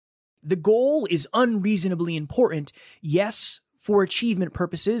The goal is unreasonably important, yes, for achievement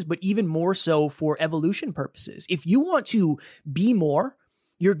purposes, but even more so for evolution purposes. If you want to be more,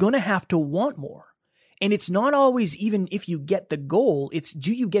 you're going to have to want more. And it's not always even if you get the goal, it's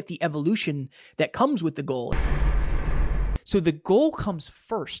do you get the evolution that comes with the goal? So the goal comes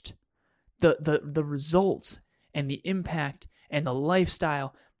first. The results and the impact and the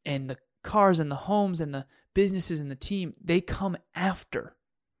lifestyle and the cars and the homes and the businesses and the team, they come after.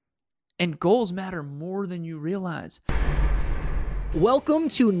 And goals matter more than you realize. Welcome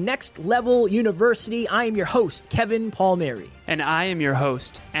to Next Level University. I am your host, Kevin Palmieri. And I am your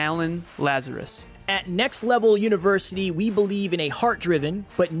host, Alan Lazarus. At Next Level University, we believe in a heart-driven,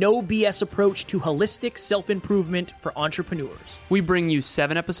 but no BS approach to holistic self-improvement for entrepreneurs. We bring you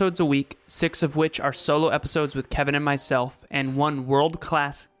 7 episodes a week, 6 of which are solo episodes with Kevin and myself, and 1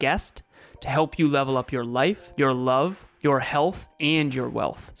 world-class guest to help you level up your life, your love, your health, and your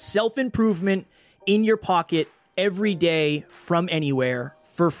wealth. Self-improvement in your pocket every day from anywhere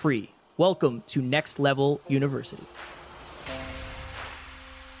for free. Welcome to Next Level University.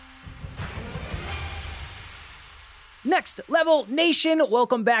 Next Level Nation,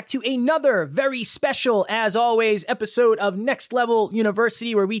 welcome back to another very special, as always, episode of Next Level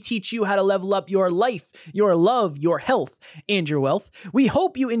University, where we teach you how to level up your life, your love, your health, and your wealth. We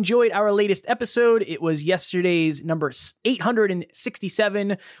hope you enjoyed our latest episode. It was yesterday's number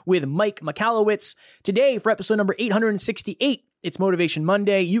 867 with Mike Michalowicz. Today, for episode number 868, it's Motivation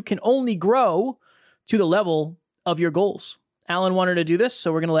Monday. You can only grow to the level of your goals. Alan wanted to do this,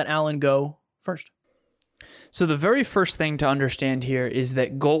 so we're going to let Alan go first. So the very first thing to understand here is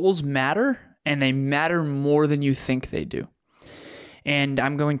that goals matter, and they matter more than you think they do. And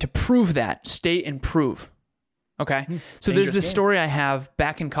I'm going to prove that, state and prove. Okay? So there's this story I have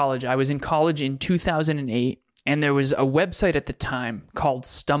back in college. I was in college in 2008, and there was a website at the time called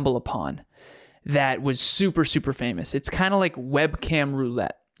StumbleUpon that was super, super famous. It's kind of like webcam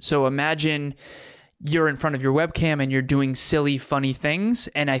roulette. So imagine you're in front of your webcam and you're doing silly, funny things.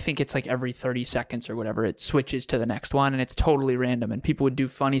 And I think it's like every 30 seconds or whatever, it switches to the next one, and it's totally random. And people would do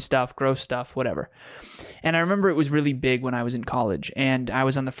funny stuff, gross stuff, whatever. And I remember it was really big when I was in college, and I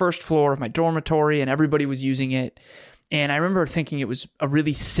was on the first floor of my dormitory and everybody was using it. And I remember thinking it was a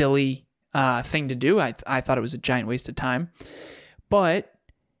really silly thing to do. I thought it was a giant waste of time, but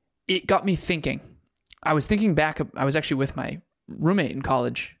it got me thinking. I was thinking back, I was actually with my roommate in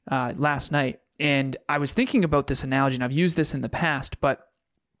college last night, and I was thinking about this analogy, and I've used this in the past, but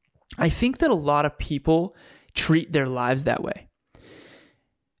I think that a lot of people treat their lives that way.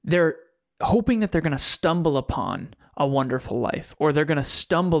 They're hoping that they're going to stumble upon a wonderful life, or they're going to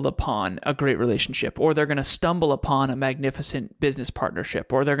stumble upon a great relationship, or they're going to stumble upon a magnificent business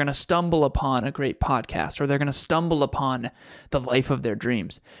partnership, or they're going to stumble upon a great podcast, or they're going to stumble upon the life of their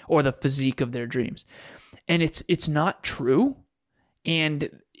dreams, or the physique of their dreams. And it's not true. And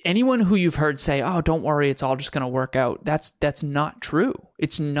anyone who you've heard say, oh, don't worry, it's all just going to work out, that's not true.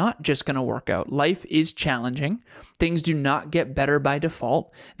 It's not just going to work out. Life is challenging. Things do not get better by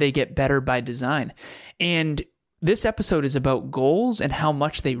default. They get better by design. And this episode is about goals and how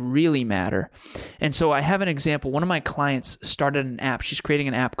much they really matter. And so I have an example. One of my clients started an app. She's creating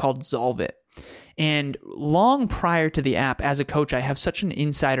an app called Zolvit. And long prior to the app, as a coach, I have such an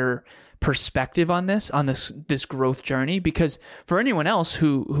insider perspective on this growth journey, because for anyone else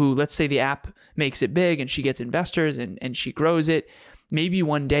who let's say the app makes it big and she gets investors and she grows it, maybe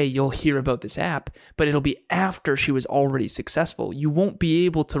one day you'll hear about this app, but it'll be after she was already successful. You won't be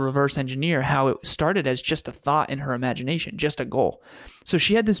able to reverse engineer how it started as just a thought in her imagination, just a goal. So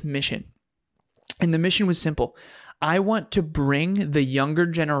she had this mission, and the mission was simple. I want to bring the younger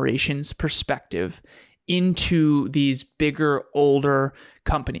generation's perspective into these bigger, older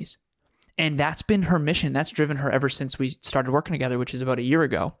companies. And that's been her mission. That's driven her ever since we started working together, which is about a year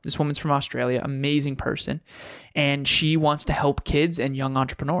ago. This woman's from Australia, amazing person. And she wants to help kids and young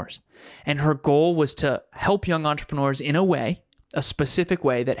entrepreneurs. And her goal was to help young entrepreneurs in a way, a specific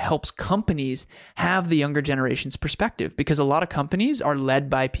way that helps companies have the younger generation's perspective. Because a lot of companies are led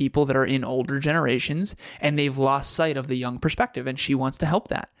by people that are in older generations and they've lost sight of the young perspective. And she wants to help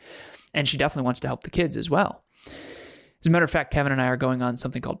that. And she definitely wants to help the kids as well. As a matter of fact, Kevin and I are going on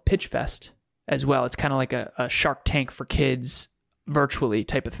something called Pitch Fest as well. It's kind of like a Shark Tank for kids virtually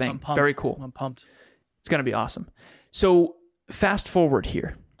type of thing. Very cool. I'm pumped. It's going to be awesome. So fast forward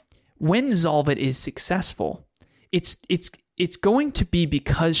here. When Zolvit is successful, it's going to be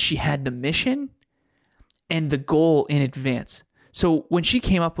because she had the mission and the goal in advance. So when she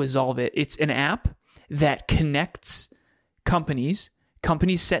came up with Zolvit, it's an app that connects companies,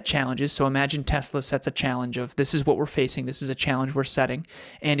 companies set challenges. So imagine Tesla sets a challenge of this is what we're facing. This is a challenge we're setting.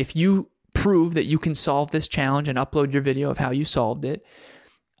 And if you prove that you can solve this challenge and upload your video of how you solved it,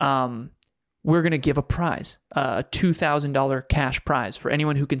 we're going to give a prize, a $2,000 cash prize for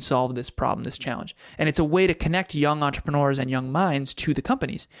anyone who can solve this problem, this challenge. And it's a way to connect young entrepreneurs and young minds to the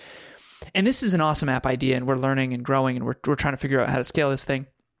companies. And this is an awesome app idea, and we're learning and growing, and we're trying to figure out how to scale this thing,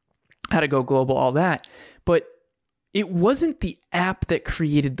 how to go global, all that. But it wasn't the app that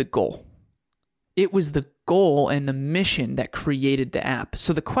created the goal. It was the goal and the mission that created the app.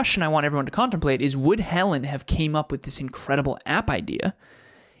 So the question I want everyone to contemplate is, would Helen have came up with this incredible app idea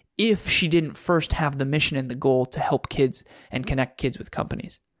if she didn't first have the mission and the goal to help kids and connect kids with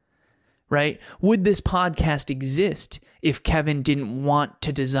companies? Right? Would this podcast exist if Kevin didn't want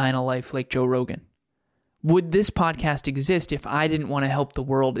to design a life like Joe Rogan? Would this podcast exist if I didn't want to help the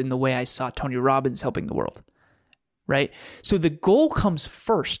world in the way I saw Tony Robbins helping the world? Right? So the goal comes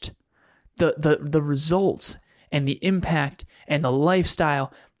first. The results and the impact and the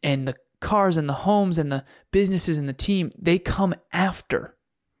lifestyle and the cars and the homes and the businesses and the team, they come after.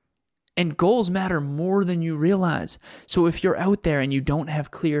 And goals matter more than you realize. So if you're out there and you don't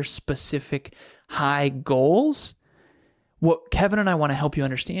have clear, specific, high goals, what Kevin and I want to help you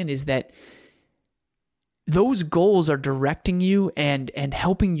understand is that those goals are directing you and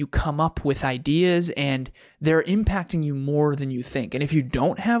helping you come up with ideas, and they're impacting you more than you think. And if you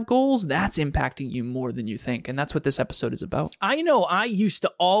don't have goals, that's impacting you more than you think. And that's what this episode is about. I know I used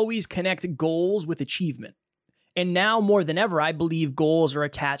to always connect goals with achievement. And now more than ever, I believe goals are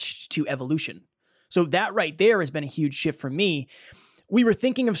attached to evolution. So that right there has been a huge shift for me. We were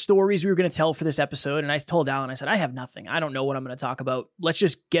thinking of stories we were going to tell for this episode, and I told Alan, I said, I have nothing. I don't know what I'm going to talk about. Let's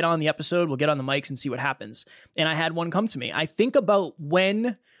just get on the episode. We'll get on the mics and see what happens. And I had one come to me. I think about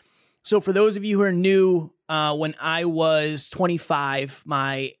so for those of you who are new, when I was 25,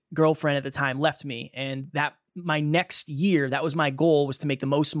 my girlfriend at the time left me. And that my next year, that was my goal, was to make the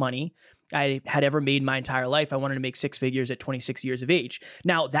most money I had ever made my entire life. I wanted to make 6 figures at 26 years of age.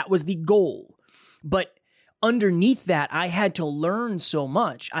 Now, that was the goal. But underneath that, I had to learn so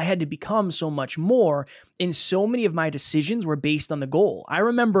much. I had to become so much more. And so many of my decisions were based on the goal. I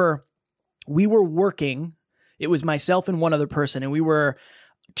remember we were working. It was myself and one other person, and we were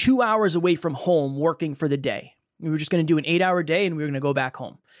 2 hours away from home working for the day. We were just going to do an 8-hour day, and we were going to go back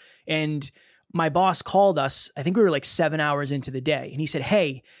home. And my boss called us. I think we were like 7 hours into the day. And he said,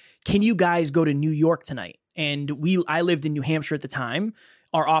 hey, can you guys go to New York tonight? And I lived in New Hampshire at the time.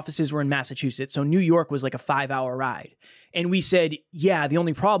 Our offices were in Massachusetts. So New York was like a 5-hour ride. And we said, yeah, the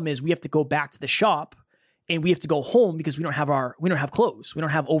only problem is we have to go back to the shop and we have to go home because we don't have clothes. We don't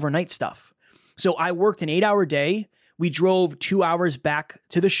have overnight stuff. So I worked an 8-hour day. We drove 2 hours back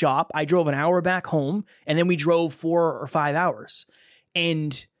to the shop. I drove an hour back home, and then we drove 4 or 5 hours.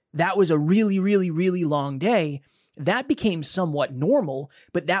 And that was a really, really, really long day. That became somewhat normal,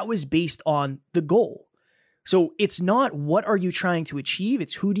 but that was based on the goal. So it's not what are you trying to achieve,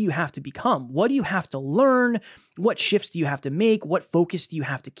 it's who do you have to become? What do you have to learn? What shifts do you have to make? What focus do you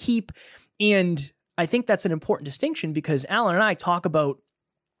have to keep? And I think that's an important distinction because Alan and I talk about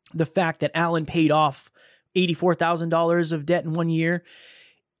the fact that Alan paid off $84,000 of debt in 1 year.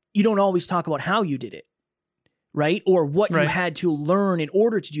 You don't always talk about how you did it, right? Or what you had to learn in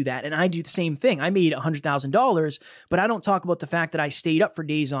order to do that. And I do the same thing. I made $100,000, but I don't talk about the fact that I stayed up for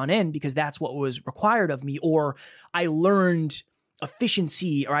days on end because that's what was required of me, or I learned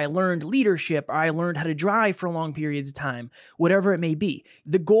efficiency, or I learned leadership, or I learned how to drive for long periods of time, whatever it may be.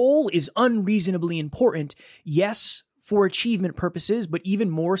 The goal is unreasonably important. Yes, for achievement purposes, but even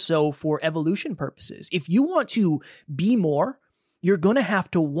more so for evolution purposes. If you want to be more, you're going to have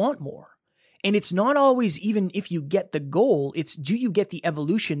to want more. And it's not always even if you get the goal, it's do you get the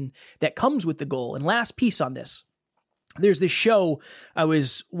evolution that comes with the goal? And last piece on this, there's this show I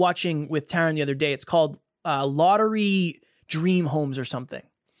was watching with Taryn the other day. It's called Lottery Dream Homes or something.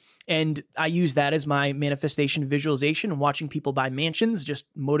 And I use that as my manifestation visualization, and watching people buy mansions just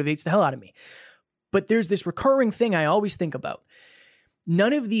motivates the hell out of me. But there's this recurring thing I always think about.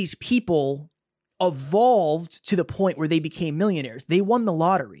 None of these people evolved to the point where they became millionaires. They won the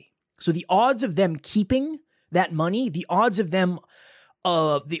lottery. So the odds of them keeping that money, the odds of them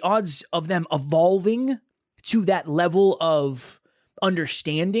evolving to that level of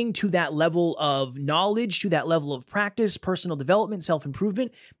understanding, to that level of knowledge, to that level of practice, personal development,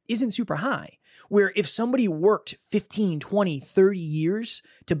 self-improvement isn't super high. Where if somebody worked 15, 20, 30 years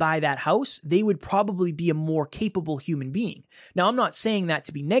to buy that house, they would probably be a more capable human being. Now, I'm not saying that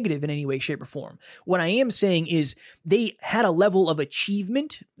to be negative in any way, shape, or form. What I am saying is they had a level of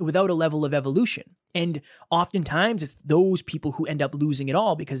achievement without a level of evolution. And oftentimes it's those people who end up losing it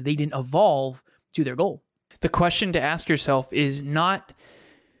all because they didn't evolve to their goal. The question to ask yourself is not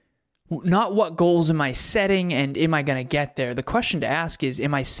what goals am I setting and am I going to get there? The question to ask is,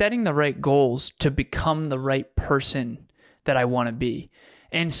 am I setting the right goals to become the right person that I want to be?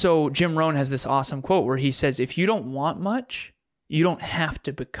 And so Jim Rohn has this awesome quote where he says, if you don't want much, you don't have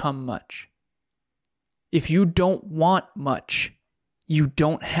to become much. If you don't want much, you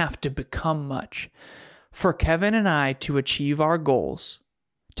don't have to become much. For Kevin and I to achieve our goals,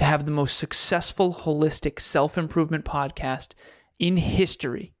 to have the most successful holistic self-improvement podcast in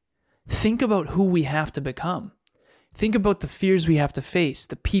history, think about who we have to become. Think about the fears we have to face,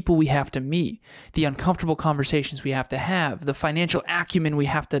 the people we have to meet, the uncomfortable conversations we have to have, the financial acumen we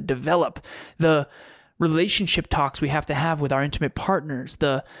have to develop, the relationship talks we have to have with our intimate partners.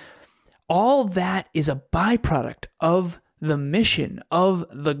 All that is a byproduct of the mission, of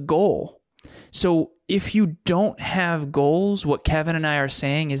the goal. So if you don't have goals, what Kevin and I are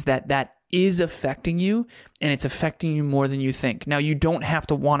saying is that is affecting you, and it's affecting you more than you think. Now, you don't have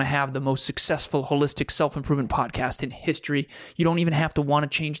to want to have the most successful holistic self-improvement podcast in history. You don't even have to want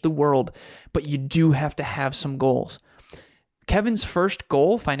to change the world, but you do have to have some goals. Kevin's first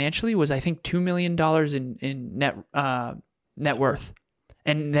goal financially was, I think, $2 million in net worth.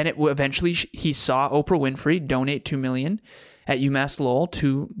 And then eventually he saw Oprah Winfrey donate $2 million at UMass Lowell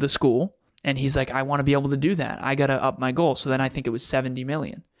to the school. And he's like, I want to be able to do that. I got to up my goal. So then I think it was $70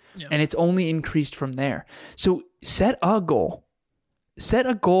 million. Yeah. And it's only increased from there. So set a goal. Set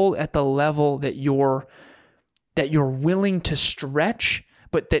a goal at the level that you're willing to stretch,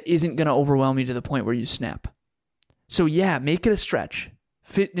 but that isn't going to overwhelm you to the point where you snap. So yeah, make it a stretch.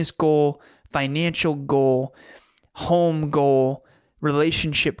 Fitness goal, financial goal, home goal,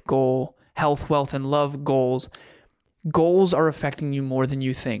 relationship goal, health, wealth, and love goals. Goals are affecting you more than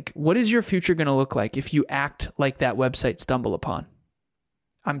you think. What is your future going to look like if you act like that website Stumble Upon?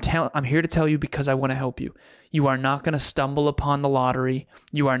 I'm here to tell you because I want to help you. You are not going to stumble upon the lottery.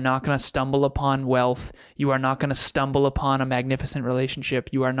 You are not going to stumble upon wealth. You are not going to stumble upon a magnificent relationship.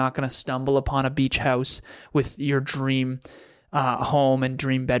 You are not going to stumble upon a beach house with your dream home and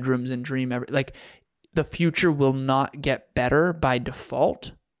dream bedrooms and the future will not get better by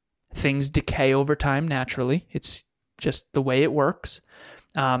default. Things decay over time naturally. It's just the way it works.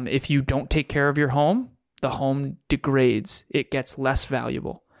 If you don't take care of your home, the home degrades. It gets less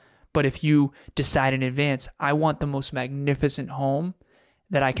valuable. But if you decide in advance, I want the most magnificent home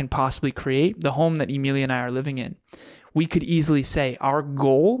that I can possibly create, the home that Emilia and I are living in, we could easily say our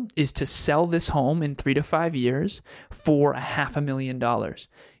goal is to sell this home in 3 to 5 years for $500,000.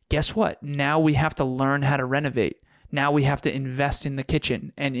 Guess what? Now we have to learn how to renovate. Now we have to invest in the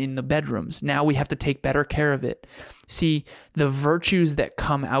kitchen and in the bedrooms. Now we have to take better care of it. See, the virtues that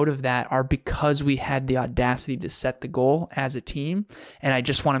come out of that are because we had the audacity to set the goal as a team. And I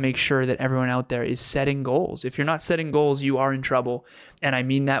just want to make sure that everyone out there is setting goals. If you're not setting goals, you are in trouble. And I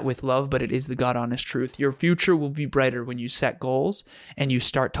mean that with love, but it is the God honest truth. Your future will be brighter when you set goals and you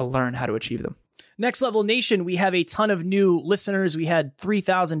start to learn how to achieve them. Next Level Nation, we have a ton of new listeners. We had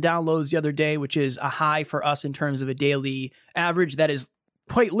 3,000 downloads the other day, which is a high for us in terms of a daily average. That is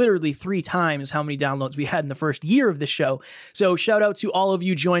quite literally 3 times how many downloads we had in the first year of the show. So shout out to all of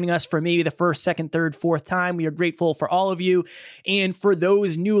you joining us for maybe the first, second, third, fourth time. We are grateful for all of you. And for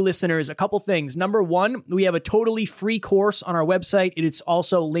those new listeners, a couple things. Number one, we have a totally free course on our website. It is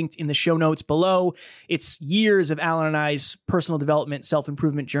also linked in the show notes below. It's years of Alan and I's personal development,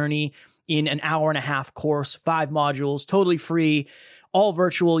 self-improvement journey in an hour-and-a-half course, 5 modules, totally free, all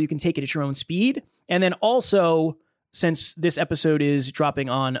virtual. You can take it at your own speed. And then also, since this episode is dropping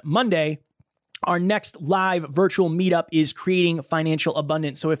on Monday, our next live virtual meetup is creating financial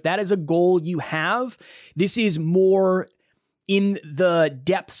abundance. So if that is a goal you have, this is more in the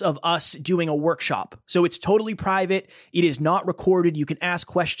depths of us doing a workshop. So it's totally private. It is not recorded. You can ask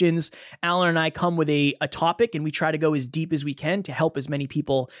questions. Alan and I come with a topic and we try to go as deep as we can to help as many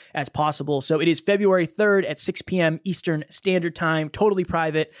people as possible. So it is February 3rd at 6 p.m. Eastern Standard Time, totally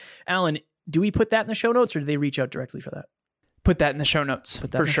private. Alan, do we put that in the show notes or do they reach out directly for that? Put that in the show notes,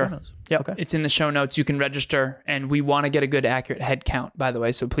 for sure. Yep. Okay. It's in the show notes. You can register, and we want to get a good, accurate head count, by the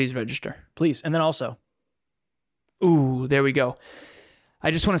way, so please register. Please. And then also, ooh, there we go.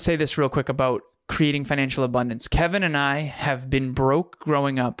 I just want to say this real quick about creating financial abundance. Kevin and I have been broke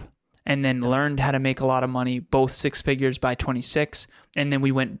growing up and then learned how to make a lot of money, both 6 figures by 26. And then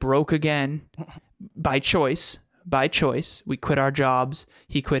we went broke again by choice. We quit our jobs.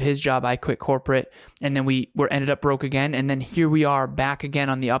 He quit his job. I quit corporate. And then we ended up broke again. And then here we are back again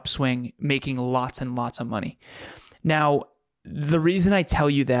on the upswing, making lots and lots of money. Now, the reason I tell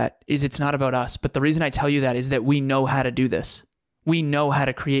you that is it's not about us, but the reason I tell you that is that we know how to do this. We know how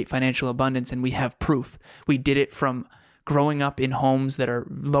to create financial abundance, and we have proof. We did it from growing up in homes that are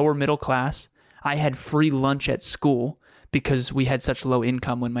lower middle class. I had free lunch at school because we had such low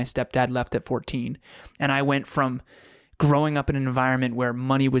income when my stepdad left at 14. And I went from growing up in an environment where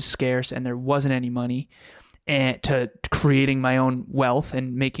money was scarce and there wasn't any money, and to creating my own wealth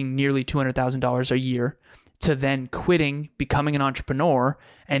and making nearly $200,000 a year, to then quitting, becoming an entrepreneur,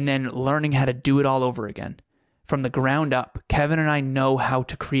 and then learning how to do it all over again. From the ground up, Kevin and I know how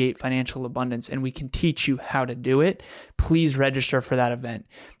to create financial abundance, and we can teach you how to do it. Please register for that event.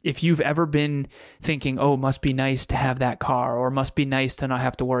 If you've ever been thinking, oh, it must be nice to have that car, or it must be nice to not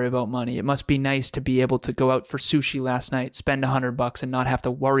have to worry about money. It must be nice to be able to go out for sushi last night, spend $100 and not have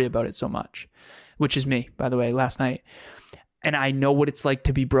to worry about it so much, which is me, by the way, last night. And I know what it's like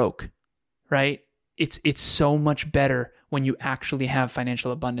to be broke, right? It's so much better when you actually have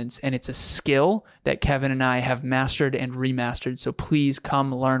financial abundance, and it's a skill that Kevin and I have mastered and remastered. So please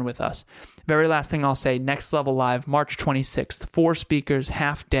come learn with us. Very last thing I'll say, Next Level Live, March 26th, 4 speakers,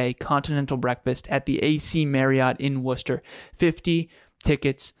 half day, continental breakfast at the AC Marriott in Worcester. 50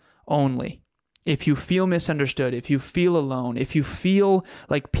 tickets only. If you feel misunderstood, if you feel alone, if you feel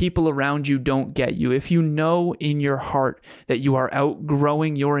like people around you don't get you, if you know in your heart that you are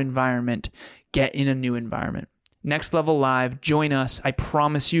outgrowing your environment, get in a new environment. Next Level Live, join us. I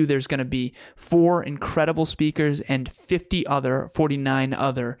promise you there's going to be 4 incredible speakers and 49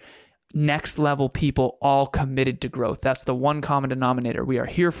 other next level people all committed to growth. That's the one common denominator. We are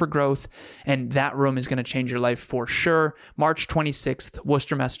here for growth, and that room is going to change your life for sure. March 26th,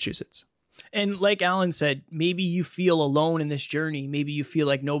 Worcester, Massachusetts. And like Alan said, maybe you feel alone in this journey. Maybe you feel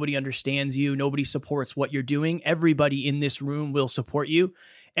like nobody understands you. Nobody supports what you're doing. Everybody in this room will support you.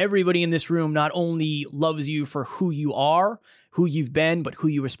 Everybody in this room not only loves you for who you are, who you've been, but who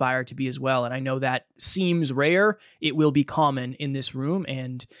you aspire to be as well. And I know that seems rare. It will be common in this room,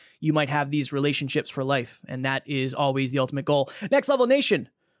 and you might have these relationships for life. And that is always the ultimate goal. Next Level Nation,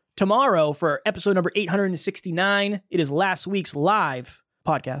 tomorrow for episode number 869, it is last week's live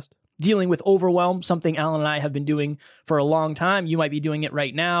podcast. Dealing with overwhelm, something Alan and I have been doing for a long time. You might be doing it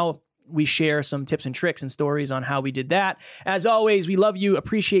right now. We share some tips and tricks and stories on how we did that. As always, we love you,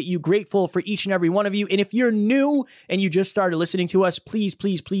 appreciate you, grateful for each and every one of you. And if you're new and you just started listening to us, please,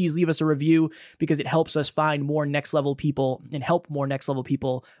 please, please leave us a review, because it helps us find more next level people and help more next level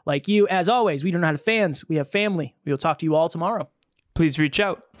people like you. As always, we don't have fans, we have family. We will talk to you all tomorrow. Please reach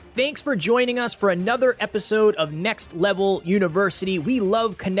out. Thanks for joining us for another episode of Next Level University. We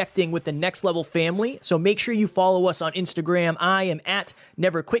love connecting with the Next Level family, so make sure you follow us on Instagram. I am at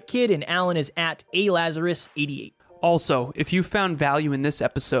NeverQuitKid, and Alan is at ALazarus88. Also, if you found value in this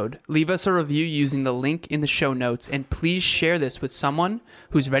episode, leave us a review using the link in the show notes, and please share this with someone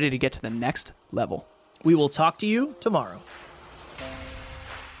who's ready to get to the next level. We will talk to you tomorrow.